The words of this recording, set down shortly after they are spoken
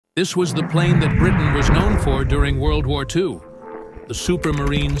This was the plane that Britain was known for during World War II, the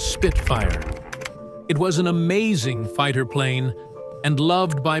Supermarine Spitfire. It was an amazing fighter plane and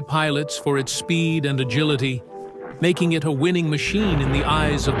loved by pilots for its speed and agility, making it a winning machine in the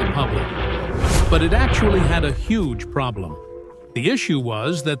eyes of the public. But it actually had a huge problem. The issue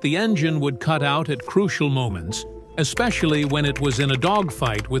was that the engine would cut out at crucial moments, especially when it was in a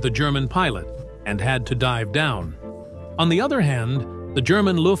dogfight with a German pilot and had to dive down. On the other hand, the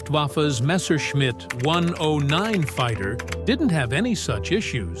German Luftwaffe's Messerschmitt 109 fighter didn't have any such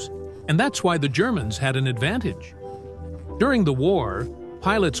issues, and that's why the Germans had an advantage. During the war,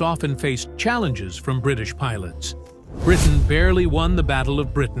 pilots often faced challenges from British pilots. Britain barely won the Battle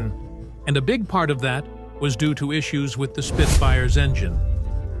of Britain, and a big part of that was due to issues with the Spitfire's engine.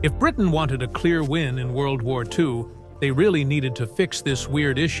 If Britain wanted a clear win in World War II, they really needed to fix this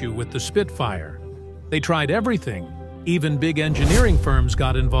weird issue with the Spitfire. They tried everything. Even big engineering firms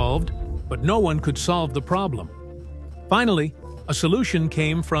got involved, but no one could solve the problem. Finally, a solution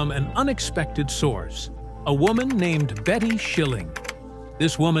came from an unexpected source, a woman named Bette Shilling.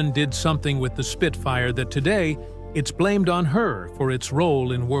 This woman did something with the Spitfire that today, it's blamed on her for its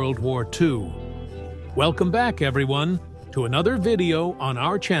role in World War II. Welcome back, everyone, to another video on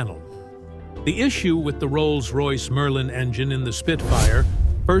our channel. The issue with the Rolls-Royce Merlin engine in the Spitfire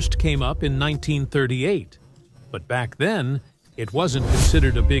first came up in 1938. But back then, it wasn't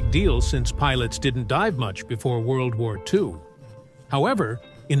considered a big deal since pilots didn't dive much before World War II. However,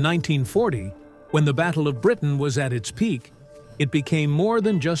 in 1940, when the Battle of Britain was at its peak, it became more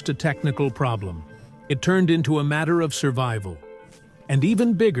than just a technical problem. It turned into a matter of survival. And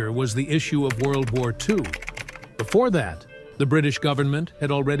even bigger was the issue of World War II. Before that, the British government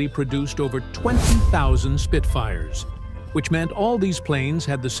had already produced over 20,000 Spitfires, which meant all these planes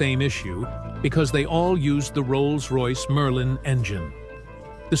had the same issue because they all used the Rolls-Royce Merlin engine.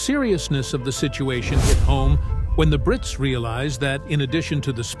 The seriousness of the situation hit home when the Brits realized that, in addition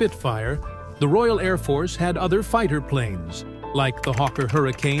to the Spitfire, the Royal Air Force had other fighter planes, like the Hawker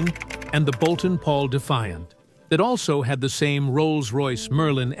Hurricane and the Bolton-Paul Defiant, that also had the same Rolls-Royce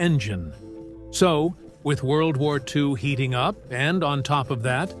Merlin engine. So, with World War II heating up, and on top of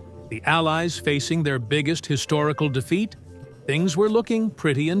that, the Allies facing their biggest historical defeat, things were looking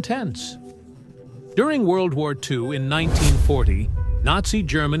pretty intense. During World War II in 1940, Nazi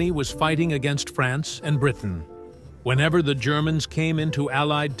Germany was fighting against France and Britain. Whenever the Germans came into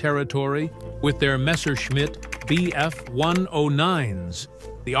Allied territory with their Messerschmitt Bf 109s,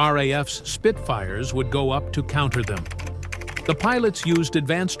 the RAF's Spitfires would go up to counter them. The pilots used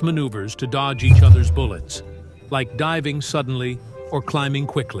advanced maneuvers to dodge each other's bullets, like diving suddenly or climbing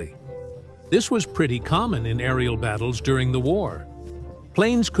quickly. This was pretty common in aerial battles during the war.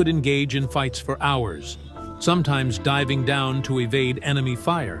 Planes could engage in fights for hours, sometimes diving down to evade enemy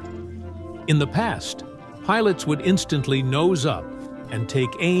fire. In the past, pilots would instantly nose up and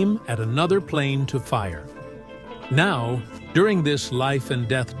take aim at another plane to fire. Now, during this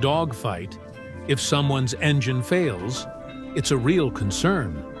life-and-death dogfight, if someone's engine fails, it's a real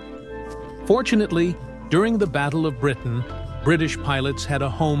concern. Fortunately, during the Battle of Britain, British pilots had a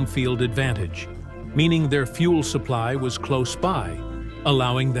home field advantage, meaning their fuel supply was close by,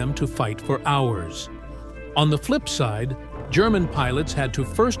 allowing them to fight for hours. On the flip side, German pilots had to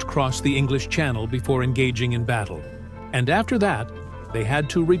first cross the English Channel before engaging in battle, and after that, they had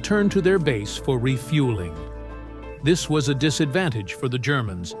to return to their base for refueling. This was a disadvantage for the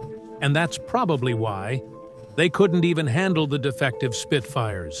Germans, and that's probably why they couldn't even handle the defective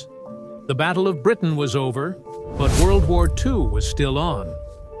Spitfires. The Battle of Britain was over, but World War II was still on.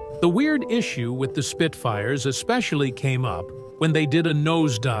 The weird issue with the Spitfires especially came up when they did a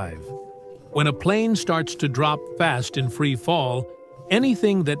nosedive. When a plane starts to drop fast in free fall,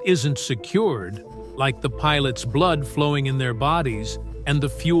 anything that isn't secured, like the pilot's blood flowing in their bodies and the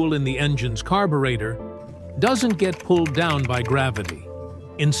fuel in the engine's carburetor, doesn't get pulled down by gravity.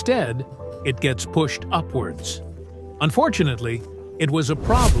 Instead, it gets pushed upwards. Unfortunately, it was a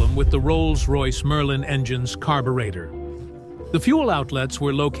problem with the Rolls-Royce Merlin engine's carburetor. The fuel outlets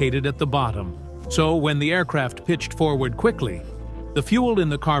were located at the bottom, so when the aircraft pitched forward quickly, the fuel in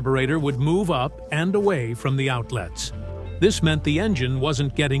the carburetor would move up and away from the outlets. This meant the engine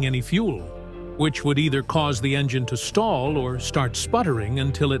wasn't getting any fuel, which would either cause the engine to stall or start sputtering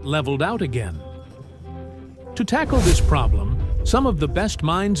until it leveled out again. To tackle this problem, some of the best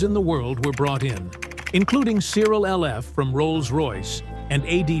minds in the world were brought in, including Cyril L.F. from Rolls-Royce and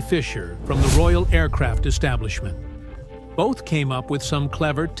A.D. Fisher from the Royal Aircraft Establishment. Both came up with some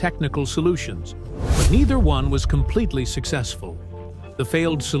clever technical solutions, but neither one was completely successful. The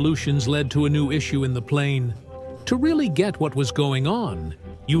failed solutions led to a new issue in the plane. To really get what was going on,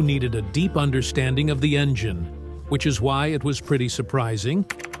 you needed a deep understanding of the engine, which is why it was pretty surprising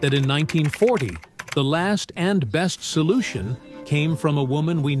that in 1940, the last and best solution came from a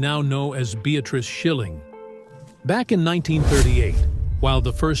woman we now know as Bette Shilling. Back in 1938, while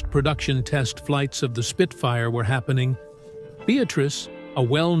the first production test flights of the Spitfire were happening, Beatrice, a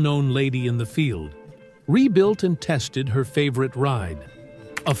well-known lady in the field, rebuilt and tested her favorite ride,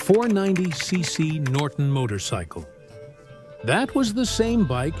 a 490cc Norton motorcycle. That was the same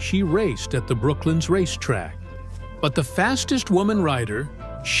bike she raced at the Brooklands racetrack. But the fastest woman rider,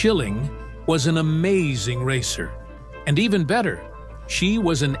 Shilling, was an amazing racer. And even better, she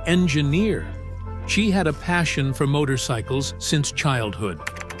was an engineer. She had a passion for motorcycles since childhood.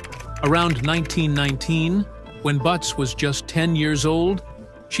 Around 1919, when Butts was just 10 years old,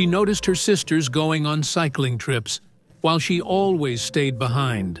 she noticed her sisters going on cycling trips, while she always stayed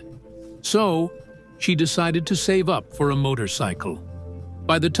behind. So, she decided to save up for a motorcycle.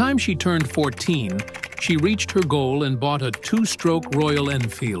 By the time she turned 14, she reached her goal and bought a two-stroke Royal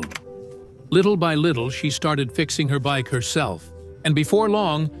Enfield. Little by little, she started fixing her bike herself, and before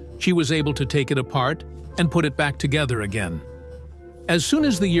long, she was able to take it apart and put it back together again. As soon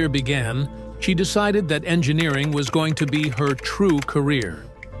as the year began, she decided that engineering was going to be her true career.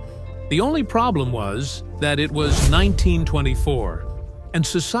 The only problem was that it was 1924, and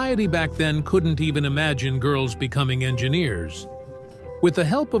society back then couldn't even imagine girls becoming engineers. With the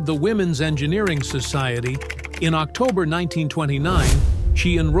help of the Women's Engineering Society, in October 1929,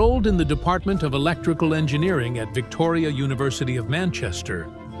 she enrolled in the Department of Electrical Engineering at Victoria University of Manchester,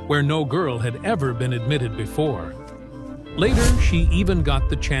 where no girl had ever been admitted before. Later, she even got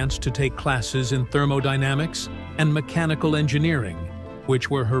the chance to take classes in thermodynamics and mechanical engineering, which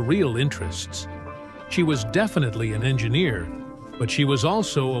were her real interests. She was definitely an engineer, but she was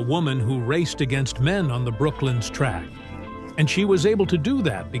also a woman who raced against men on the Brooklands track. And she was able to do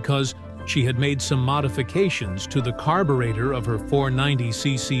that because she had made some modifications to the carburetor of her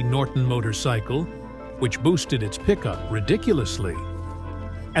 490cc Norton motorcycle, which boosted its pickup ridiculously.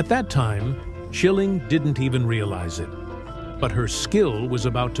 At that time, Shilling didn't even realize it. But her skill was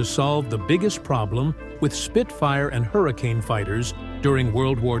about to solve the biggest problem with Spitfire and Hurricane fighters during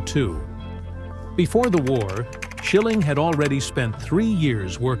World War II. Before the war, Shilling had already spent 3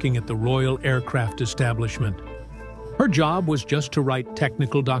 years working at the Royal Aircraft Establishment. Her job was just to write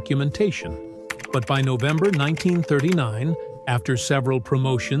technical documentation. But by November 1939, after several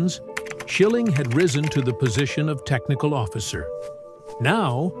promotions, Shilling had risen to the position of technical officer.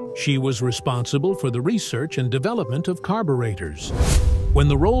 Now, she was responsible for the research and development of carburetors. When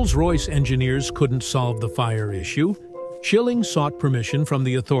the Rolls-Royce engineers couldn't solve the fire issue, Shilling sought permission from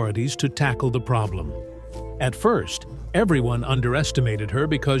the authorities to tackle the problem. At first, everyone underestimated her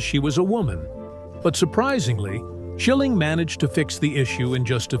because she was a woman. But surprisingly, Shilling managed to fix the issue in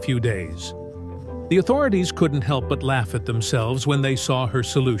just a few days. The authorities couldn't help but laugh at themselves when they saw her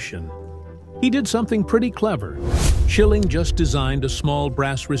solution. He did something pretty clever. Shilling just designed a small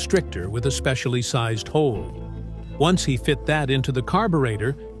brass restrictor with a specially sized hole. Once he fit that into the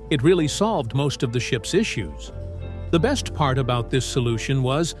carburetor, it really solved most of the ship's issues. The best part about this solution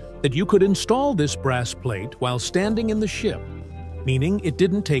was that you could install this brass plate while standing in the ship, meaning it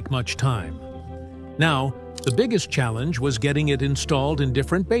didn't take much time. Now, the biggest challenge was getting it installed in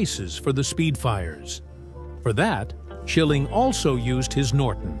different bases for the Speedfires. For that, Shilling also used his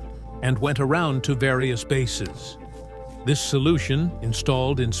Norton and went around to various bases. This solution,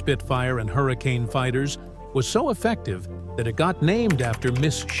 installed in Spitfire and Hurricane fighters, was so effective that it got named after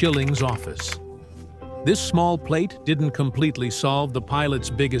Miss Shilling's office. This small plate didn't completely solve the pilot's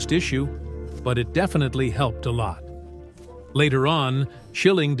biggest issue, but it definitely helped a lot. Later on,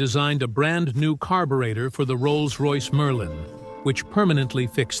 Shilling designed a brand new carburetor for the Rolls-Royce Merlin, which permanently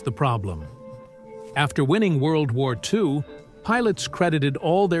fixed the problem. After winning World War II, pilots credited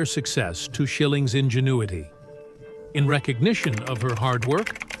all their success to Shilling's ingenuity. In recognition of her hard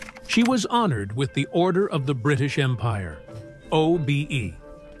work, she was honored with the Order of the British Empire, OBE.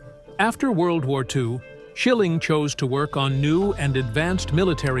 After World War II, Shilling chose to work on new and advanced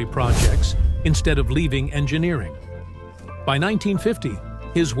military projects instead of leaving engineering. By 1950,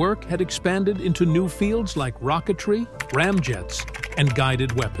 his work had expanded into new fields like rocketry, ramjets, and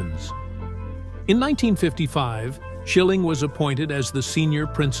guided weapons. In 1955, Shilling was appointed as the Senior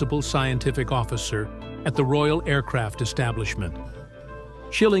Principal Scientific Officer at the Royal Aircraft Establishment.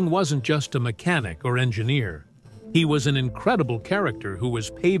 Shilling wasn't just a mechanic or engineer. He was an incredible character who was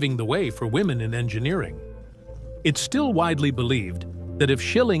paving the way for women in engineering. It's still widely believed that if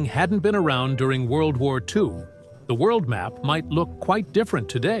Shilling hadn't been around during World War II, the world map might look quite different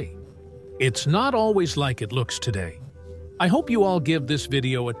today. It's not always like it looks today. I hope you all give this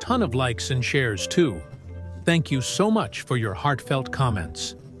video a ton of likes and shares too. Thank you so much for your heartfelt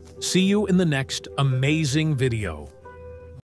comments. See you in the next amazing video.